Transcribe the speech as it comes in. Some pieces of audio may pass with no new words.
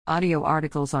Audio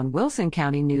articles on Wilson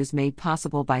County News made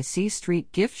possible by C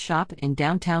Street Gift Shop in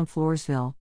downtown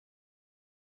Floresville.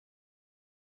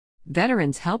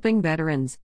 Veterans helping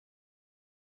veterans.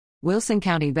 Wilson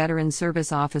County Veterans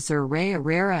Service Officer Ray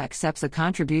Herrera accepts a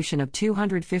contribution of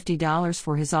 $250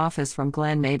 for his office from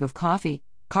Glenn Mabe of Coffee,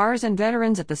 Cars and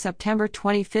Veterans at the September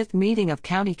 25th meeting of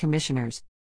County Commissioners.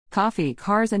 Coffee,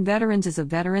 Cars and Veterans is a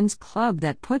veterans club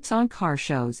that puts on car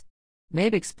shows.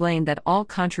 Mabe explained that all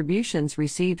contributions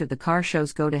received at the car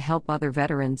shows go to help other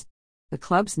veterans. The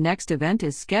club's next event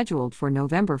is scheduled for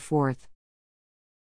November 4th.